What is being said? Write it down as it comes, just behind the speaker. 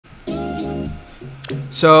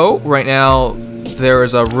So right now there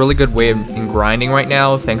is a really good way in grinding right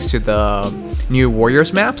now thanks to the new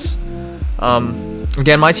Warriors maps.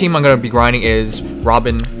 Again, my team I'm gonna be grinding is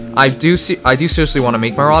Robin. I do seriously want to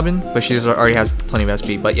make my Robin, but she already has plenty of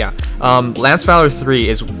SP. But yeah, Lance Valor 3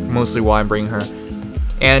 is mostly why I'm bringing her.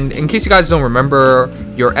 And in case you guys don't remember,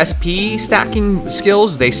 your SP stacking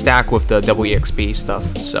skills, they stack with the double EXP stuff.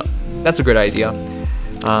 So that's a good idea.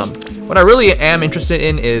 What I really am interested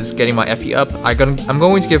in is getting my FE up. I'm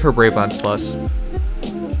going to give her Brave Lance Plus.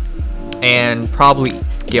 And probably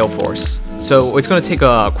Gale Force. So it's going to take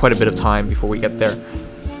quite a bit of time before we get there.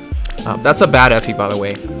 That's a bad FE, by the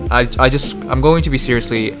way. I'm going to be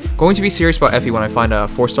serious about FE when I find a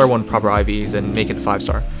 4-star one with proper IVs and make it a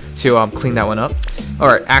 5-star to clean that one up. All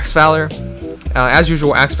right, Axe Valor. As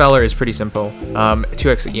usual, Axe Valor is pretty simple.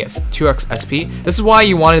 2x SP. This is why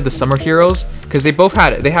you wanted the summer heroes, because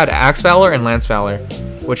they had Axe Valor and Lance Valor,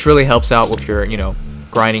 which really helps out with your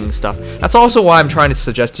grinding stuff. That's also why I'm trying to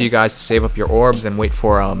suggest to you guys to save up your orbs and wait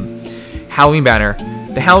for Halloween Banner.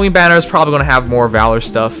 The Halloween Banner is probably going to have more Valor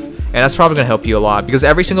stuff, and that's probably going to help you a lot, because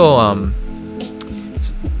every single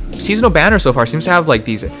seasonal banner so far seems to have like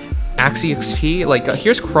these Axe XP. Like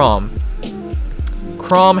here's Chrom.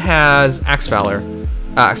 Chrom has Axe Valor.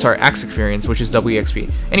 Axe Experience, which is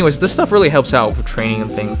WEXP. Anyways, this stuff really helps out for training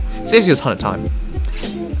and things. It saves you a ton of time.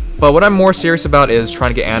 But what I'm more serious about is trying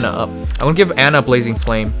to get Anna up. I'm going to give Anna Blazing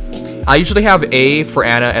Flame. I usually have A for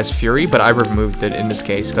Anna as Fury, but I've removed it in this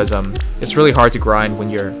case because it's really hard to grind when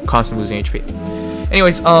you're constantly losing HP.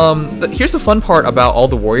 Anyways, here's the fun part about all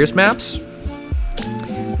the Warriors maps.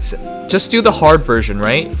 Just do the hard version,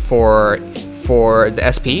 right, for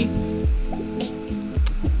the SP.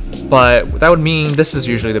 But that would mean this is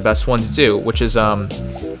usually the best one to do, which is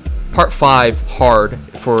part 5 hard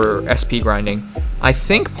for SP grinding. I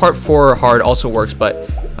think part 4 hard also works, but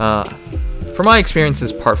for my experience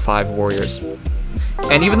is part 5 Warriors.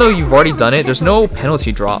 And even though you've already done it, there's no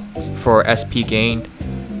penalty drop for SP gained,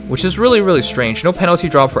 which is really strange. No penalty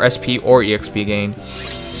drop for SP or EXP gain.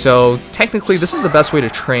 So technically this is the best way to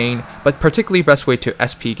train, but particularly best way to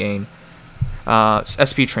SP gain.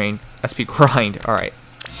 SP train, SP grind. Alright.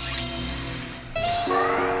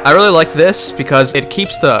 I really like this because it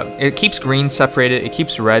keeps green separated, it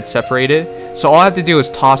keeps red separated. So all I have to do is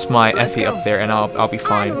toss my FE up there and I'll be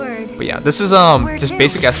fine. But yeah, this is just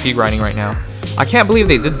basic SP grinding right now. I can't believe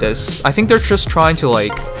they did this. I think they're just trying to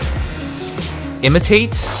like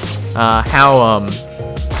imitate how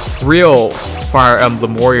Real Fire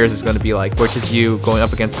Emblem Warriors is going to be like, which is you going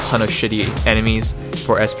up against a ton of shitty enemies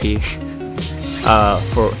for SP. I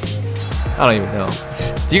don't even know.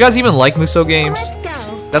 Do you guys even like Muso games?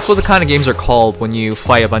 That's what the kind of games are called when you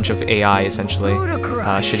fight a bunch of AI, essentially.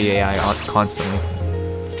 Shitty AI constantly.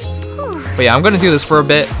 But yeah, I'm gonna do this for a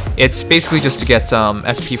bit. It's basically just to get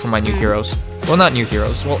SP for my new heroes. Well, not new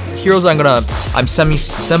heroes. Well, heroes I'm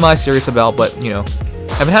semi-serious about, but you know,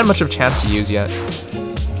 haven't had much of a chance to use yet.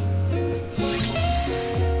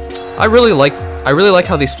 I really like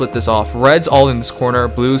how they split this off. Red's all in this corner,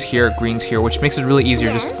 blues here, greens here, which makes it really easy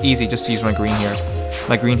just to use my green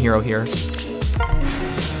hero here.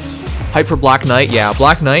 Hype for Black Knight. Yeah,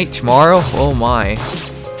 Black Knight tomorrow. Oh my.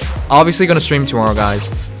 Obviously gonna stream tomorrow, guys.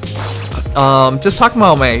 Just talking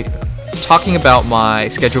about my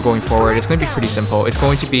schedule going forward. It's gonna be pretty simple. It's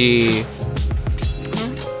going to be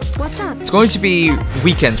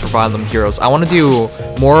weekends for Fire Emblem Heroes. I want to do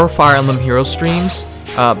more Fire Emblem Heroes streams.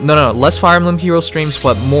 No, less Fire Emblem Heroes streams,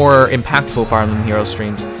 but more impactful Fire Emblem Heroes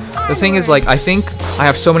streams. The thing is, like, I think I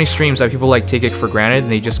have so many streams that people like take it for granted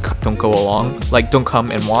and they just don't go along, like don't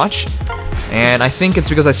come and watch. And I think it's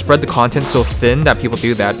because I spread the content so thin that people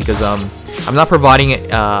do that, because I'm not providing it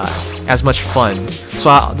as much fun.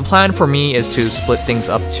 So the plan for me is to split things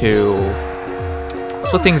up so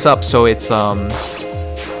it's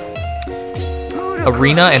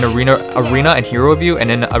arena and hero review, and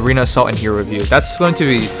then arena assault and hero review. That's going to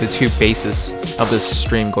be the two bases of this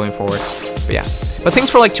stream going forward. But yeah, but things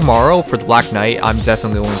for like tomorrow for the Black Knight, I'm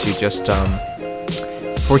definitely going to just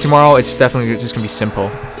for tomorrow it's definitely just gonna be simple.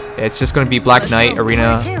 It's just gonna be Black Knight,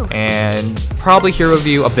 arena, and probably hero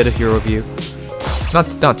review, a bit of hero review,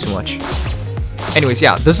 not too much. Anyways,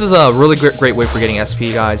 yeah, this is a really great way for getting SP,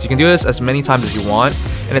 guys. You can do this as many times as you want,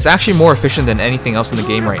 and it's actually more efficient than anything else in the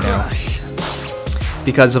game right now.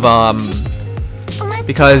 Because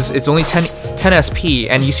it's only 10 SP,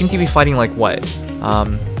 and you seem to be fighting like what,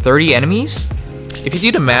 30 enemies? If you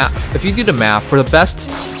do the math for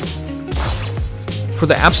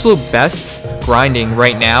the absolute best grinding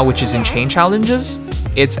right now, which is in chain challenges,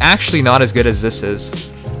 it's actually not as good as this is.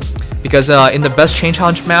 Because in the best chain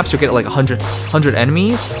challenge maps, you'll get like 100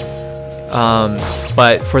 enemies.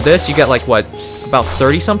 But for this, you get like what, about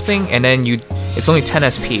 30 something, and then it's only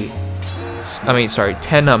 10 SP. I mean, sorry,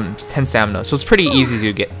 10 stamina. So it's pretty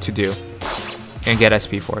easy to do and get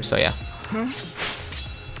SP for. So yeah,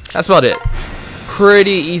 that's about it.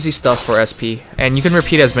 Pretty easy stuff for SP, and you can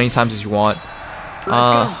repeat it as many times as you want.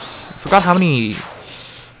 Forgot how many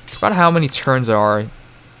turns there are.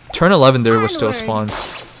 Turn 11 there was still a spawn.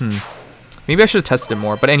 Maybe I should have tested it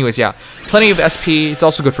more. But anyways, yeah, plenty of SP. It's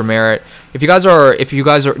also good for merit. If you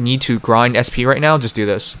guys need to grind SP right now, just do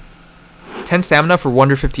this. 10 stamina for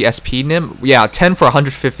 150 SP nim. Yeah, 10 for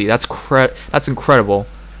 150. That's incredible.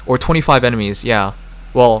 Or 25 enemies. Yeah.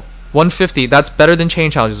 Well, 150. That's better than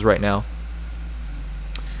chain challenges right now.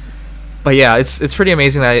 But yeah, it's pretty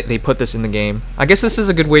amazing that they put this in the game. I guess this is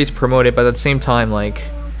a good way to promote it, but at the same time,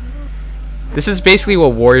 like, this is basically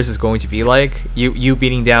what Warriors is going to be like. You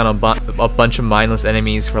beating down a bunch of mindless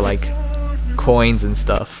enemies for like coins and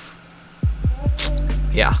stuff.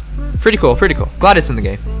 Yeah, pretty cool, pretty cool. Glad it's in the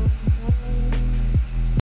game.